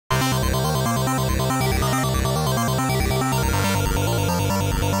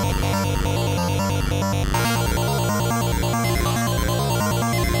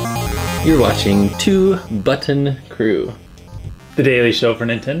You're watching Two Button Crew. The daily show for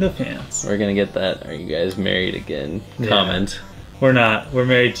Nintendo fans. We're gonna get that "Are you guys married again?" Yeah. comment. We're not. We're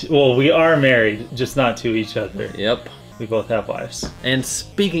married to, well, we are married, just not to each other. Yep. We both have wives. And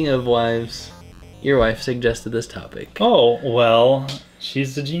speaking of wives, your wife suggested this topic. Oh, well,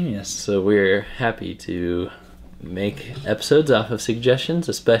 she's a genius. So we're happy to make episodes off of suggestions,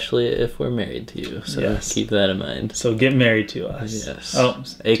 especially if we're married to you. So Yes. keep that in mind. So get married to us. Yes. Oh,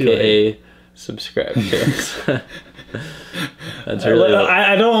 AKA subscribe to us. That's really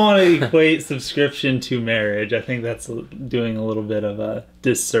I don't want to equate subscription to marriage. I think that's doing a little bit of a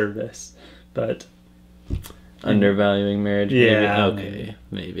disservice. But undervaluing marriage. Yeah.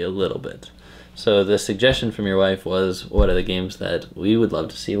 Maybe a little bit. So the suggestion from your wife was, what are the games that we would love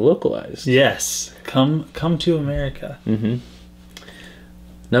to see localized? yes, come to America. Mm-hmm.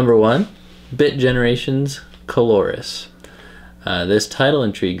 Number 1, Bit Generation's Coloris. This title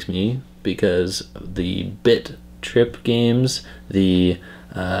intrigues me because the Bit Trip games, the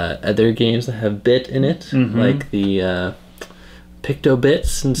other games that have bit in it, like the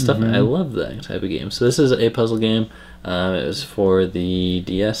Picto-Bits and stuff, I love that type of game. So this is a puzzle game. It was for the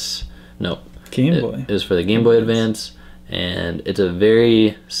DS. No. Game Boy. It was for the Game Boy Advance, and it's a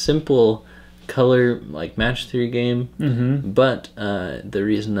very simple color, like match 3 game. But the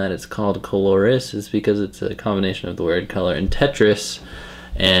reason that it's called Coloris is because it's a combination of the word color and Tetris,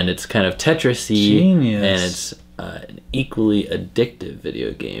 and it's kind of Tetris-y, Genius. and it's an equally addictive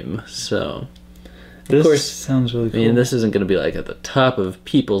video game. So, This of course, sounds really cool. I mean, this isn't going to be like at the top of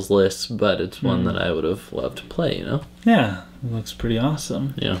people's lists, but it's one that I would have loved to play, you know? Yeah, it looks pretty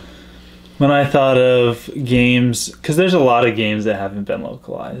awesome. Yeah. When I thought of games, because there's a lot of games that haven't been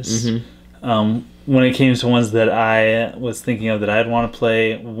localized. When it came to ones that I was thinking of that I'd want to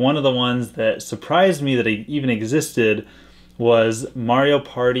play, one of the ones that surprised me that it even existed was Mario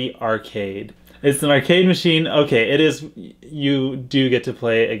Party Arcade. It's an arcade machine. Okay, it is. You do get to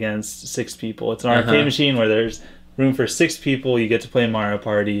play against 6 people. It's an arcade machine where there's room for 6 people. You get to play Mario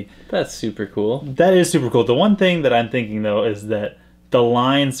Party. That's super cool. That is super cool. The one thing that I'm thinking, though, is that the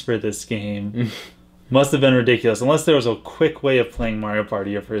lines for this game must have been ridiculous, unless there was a quick way of playing Mario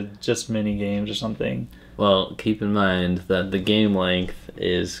Party or for just mini games or something. Well, keep in mind that the game length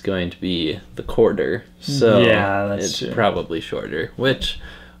is going to be the quarter, so yeah, that's it's true. probably shorter, which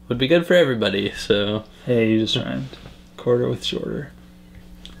would be good for everybody. So Hey, you just rhymed. Quarter with shorter.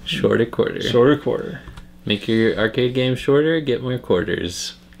 shorter quarter. Shorter quarter. Make your arcade game shorter, get more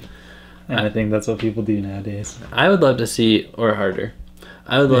quarters. And I think that's what people do nowadays. I would love to see, or harder,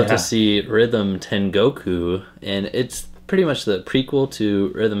 I would love Yeah. to see Rhythm Tengoku, and it's pretty much the prequel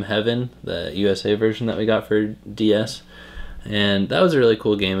to Rhythm Heaven, the USA version that we got for DS. And that was a really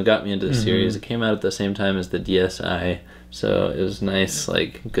cool game. It got me into the series. It came out at the same time as the DSi, so it was nice,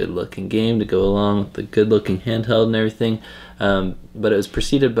 like, good-looking game to go along with the good-looking handheld and everything. But it was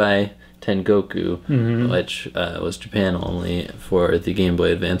preceded by Tengoku, which was Japan only for the Game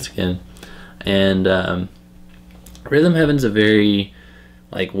Boy Advance again. And Rhythm Heaven's a very,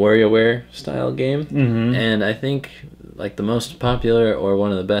 like, WarioWare style game, and I think, like, the most popular or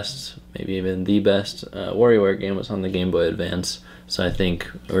one of the best, maybe even the best WarioWare game was on the Game Boy Advance. So I think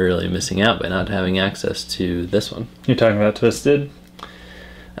we're really missing out by not having access to this one. You're talking about Twisted?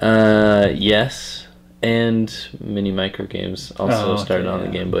 Yes, and mini micro games also started on the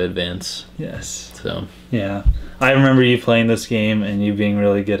Game Boy Advance. Yes. So Yeah. I remember you playing this game and you being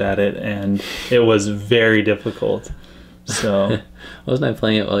really good at it, and it was very difficult. So wasn't I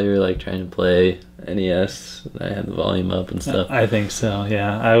playing it while you were, like, trying to play NES? I had the volume up and stuff. I think so,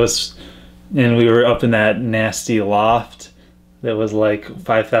 yeah. I was, and we were up in that nasty loft that was like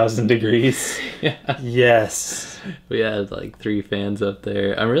 5,000 degrees. Yeah. Yes. We had like 3 fans up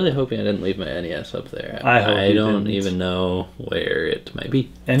there. I'm really hoping I didn't leave my NES up there. I hope you don't didn't. even know where it might be.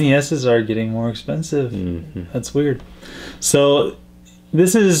 NESs are getting more expensive. That's weird. So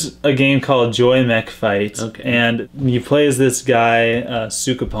this is a game called Joy Mech Fight, and you play as this guy,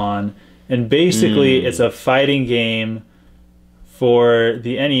 Sukapon, and basically it's a fighting game for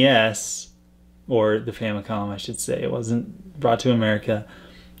the NES, or the Famicom, I should say. It wasn't brought to America.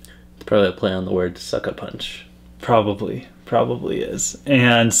 It's probably a play on the word suck-a-punch. Probably is.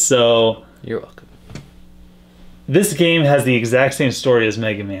 And so You're welcome. this game has the exact same story as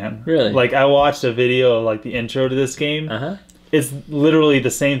Mega Man. Really? Like, I watched a video of, like, the intro to this game. It's literally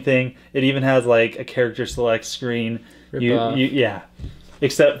the same thing. It even has, like, a character select screen. Yeah.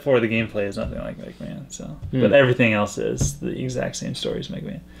 Except for the gameplay is nothing like Mega Man. So, but everything else is the exact same story as Mega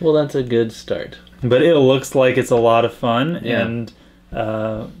Man. Well, that's a good start. But it looks like it's a lot of fun, and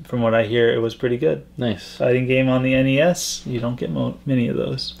from what I hear, it was pretty good. Nice. Fighting game on the NES, you don't get many of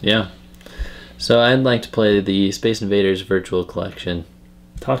those. Yeah. So I'd like to play the Space Invaders Virtual Collection.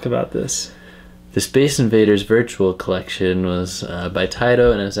 Talk about this. The Space Invaders Virtual Collection was by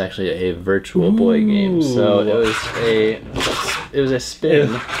Taito, and it was actually a Virtual Boy game. So it was a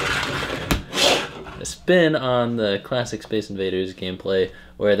spin. A spin on the classic Space Invaders gameplay,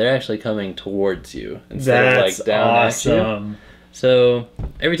 where they're actually coming towards you instead of like down awesome. at you. So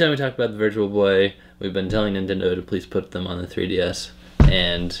every time we talk about the Virtual Boy, we've been telling Nintendo to please put them on the 3DS,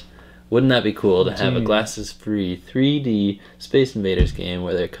 and wouldn't that be cool to have a glasses-free 3D Space Invaders game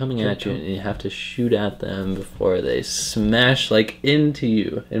where they're coming at you and you have to shoot at them before they smash like into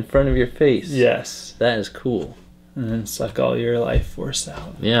you in front of your face? Yes. That is cool. And then suck all your life force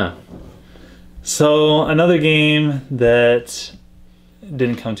out. Yeah. So another game that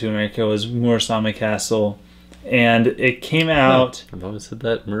didn't come to America was Murasame Castle, and it came out. I've always said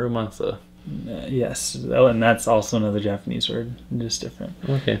that, Murumasa. Yes, and that's also another Japanese word, just different.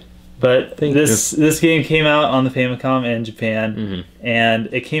 Okay. But this game came out on the Famicom in Japan,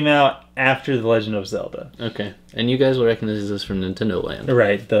 and it came out after The Legend of Zelda. Okay, and you guys will recognize this from Nintendo Land,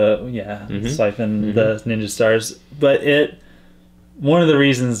 right? Swiping the Ninja Stars. But one of the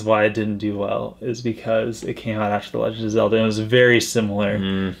reasons why it didn't do well is because it came out after The Legend of Zelda, and it was very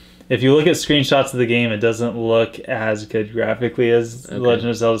similar. If you look at screenshots of the game, it doesn't look as good graphically as The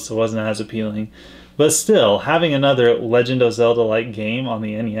Legend of Zelda, so it wasn't as appealing. But still, having another Legend of Zelda-like game on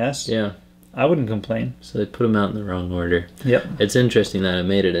the NES, I wouldn't complain. So they put them out in the wrong order. Yep. It's interesting that it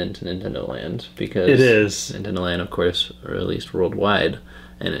made it into Nintendo Land, because it is. Nintendo Land, of course, released worldwide,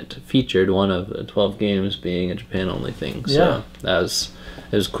 and it featured one of the 12 games being a Japan-only thing. So it was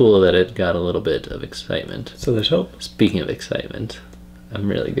cool that it got a little bit of excitement. So there's hope. Speaking of excitement, I'm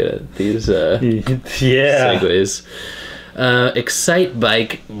really good at these segues. Excite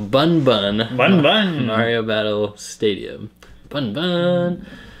Bike Bun Bun Mario Battle Stadium. Bun Bun.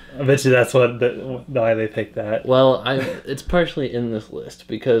 I bet you that's why they picked that. Well, it's partially in this list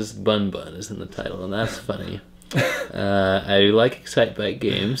because Bun Bun is in the title, and that's funny. I like Excite Bike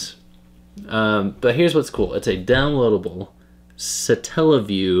games, but here's what's cool. It's a downloadable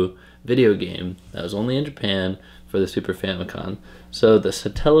Satellaview video game that was only in Japan for the Super Famicom. So the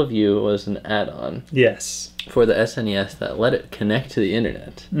Satellaview was an add-on. Yes. For the SNES that let it connect to the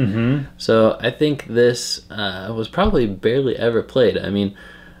internet. So I think this was probably barely ever played. I mean,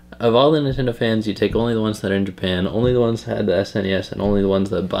 of all the Nintendo fans, you take only the ones that are in Japan, only the ones that had the SNES, and only the ones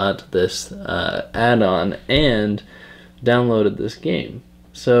that bought this add-on and downloaded this game.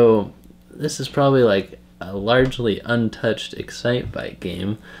 So this is probably like a largely untouched Excite Bike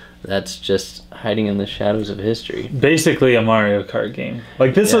game that's just hiding in the shadows of history. Basically a Mario Kart game.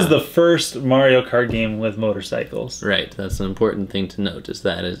 Like, this was the first Mario Kart game with motorcycles. Right, that's an important thing to note, is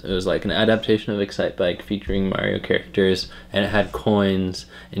that it was like an adaptation of Excite Bike featuring Mario characters, and it had coins,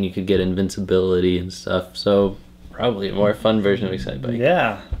 and you could get invincibility and stuff, so probably a more fun version of Excite Bike.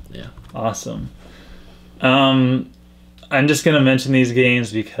 Yeah. Awesome. I'm just going to mention these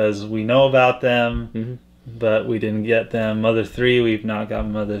games because we know about them. But we didn't get them. Mother 3, we've not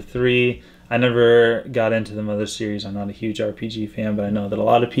gotten Mother 3. I never got into the Mother series. I'm not a huge RPG fan, but I know that a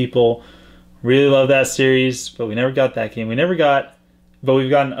lot of people really love that series, but we never got that game. But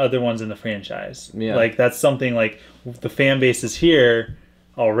we've gotten other ones in the franchise. Like, that's something like the fan base is here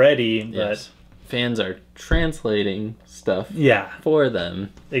already, but fans are translating stuff for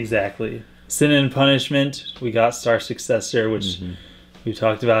them. Exactly. Sin and Punishment, we got Star Successor, which we've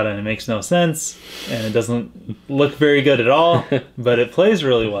talked about, and it makes no sense, and it doesn't look very good at all, but it plays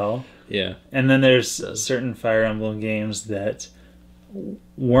really well. And then there's certain Fire Emblem games that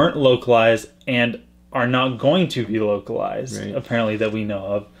weren't localized and are not going to be localized, apparently, that we know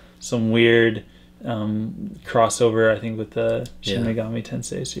of. Some weird crossover, I think, with the Shin Megami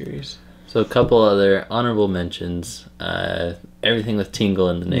Tensei series. So a couple other honorable mentions. Everything with Tingle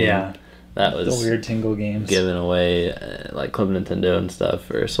in the name. That was the weird Tingle games given away, like Club Nintendo and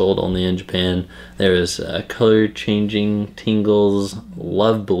stuff, or sold only in Japan. There was Color Changing Tingle's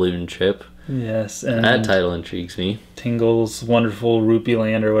Love Balloon Trip. Yes, and that title intrigues me. Tingle's Wonderful Rupee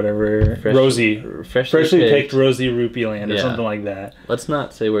Land, or whatever. Freshly picked Rosy Rupee Land, or something like that. Let's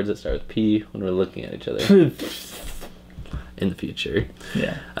not say words that start with P when we're looking at each other in the future.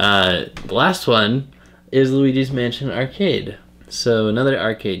 The last one is Luigi's Mansion Arcade. So another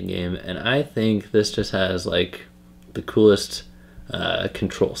arcade game, and I think this just has like the coolest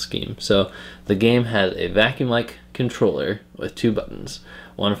control scheme. So the game has a vacuum-like controller with 2 buttons,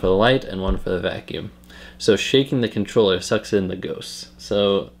 one for the light and one for the vacuum. So shaking the controller sucks in the ghosts.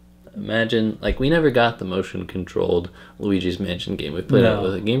 So imagine, like, we never got the motion-controlled Luigi's Mansion game. We played it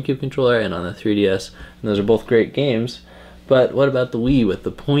with a GameCube controller and on the 3DS, and those are both great games. But what about the Wii with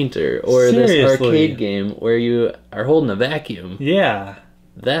the pointer? Or Seriously? this arcade game where you are holding a vacuum? Yeah.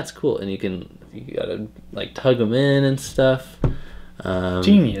 That's cool. And you gotta like tug them in and stuff.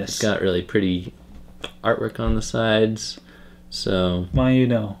 Genius. It's got really pretty artwork on the sides. So Why you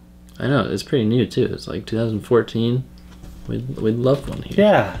know? I know, it's pretty new too. It's like 2014. We'd love one here.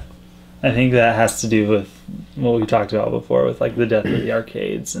 Yeah. I think that has to do with what we talked about before with like the death of the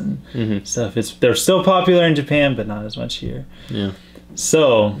arcades and stuff. They're still popular in Japan, but not as much here. Yeah.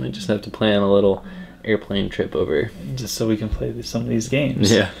 So We just have to plan a little airplane trip over. just so we can play some of these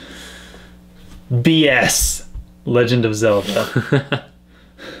games. Yeah. BS. Legend of Zelda.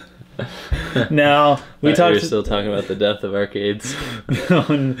 Now we talked. You're still talking about the death of arcades.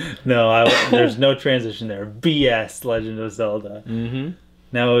 No, there's no transition there. BS. Legend of Zelda. Mm-hmm.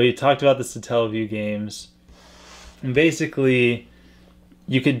 Now we talked about the Satellaview games, and basically,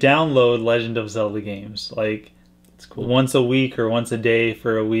 you could download Legend of Zelda games like It's cool. once a week or once a day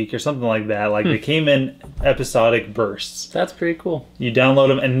for a week or something like that. Like they came in episodic bursts. That's pretty cool. You download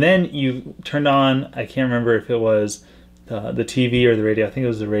them and then you turned on. I can't remember if it was the TV or the radio. I think it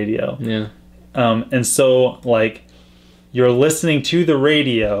was the radio. Yeah. And so like you're listening to the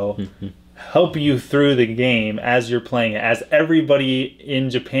radio. Help you through the game as you're playing it. As everybody in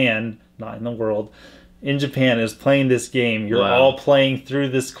Japan, not in the world, in Japan is playing this game. You're Wow. all playing through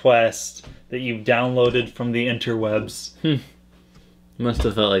this quest that you've downloaded from the interwebs. Must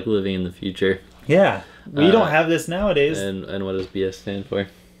have felt like living in the future. Yeah. We don't have this nowadays. And what does BS stand for?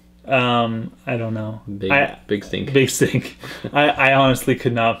 I don't know. Big stink. Big stink. I honestly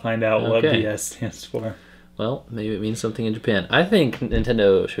could not find out what Okay. BS stands for. Well, maybe it means something in Japan. I think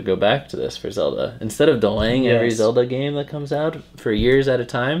Nintendo should go back to this for Zelda. Instead of delaying every Yes. Zelda game that comes out for years at a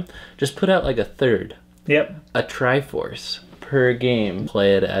time, just put out like a third, Yep. a Triforce per game.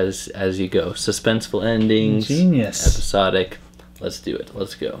 Play it as you go. Suspenseful endings, Genius. episodic. Let's do it.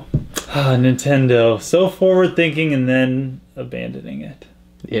 Let's go. Nintendo. So forward thinking and then abandoning it.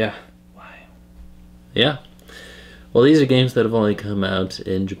 Yeah. Why? Yeah. Well, these are games that have only come out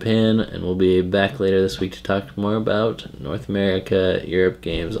in Japan, and we'll be back later this week to talk more about North America, Europe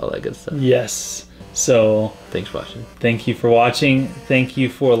games, all that good stuff. Yes. So Thanks for watching. thank you for watching. Thank you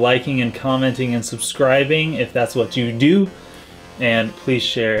for liking and commenting and subscribing if that's what you do. And please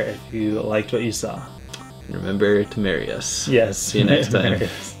share if you liked what you saw. And remember to marry us. Yes. See you next time.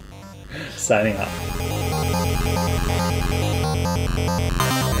 Signing off.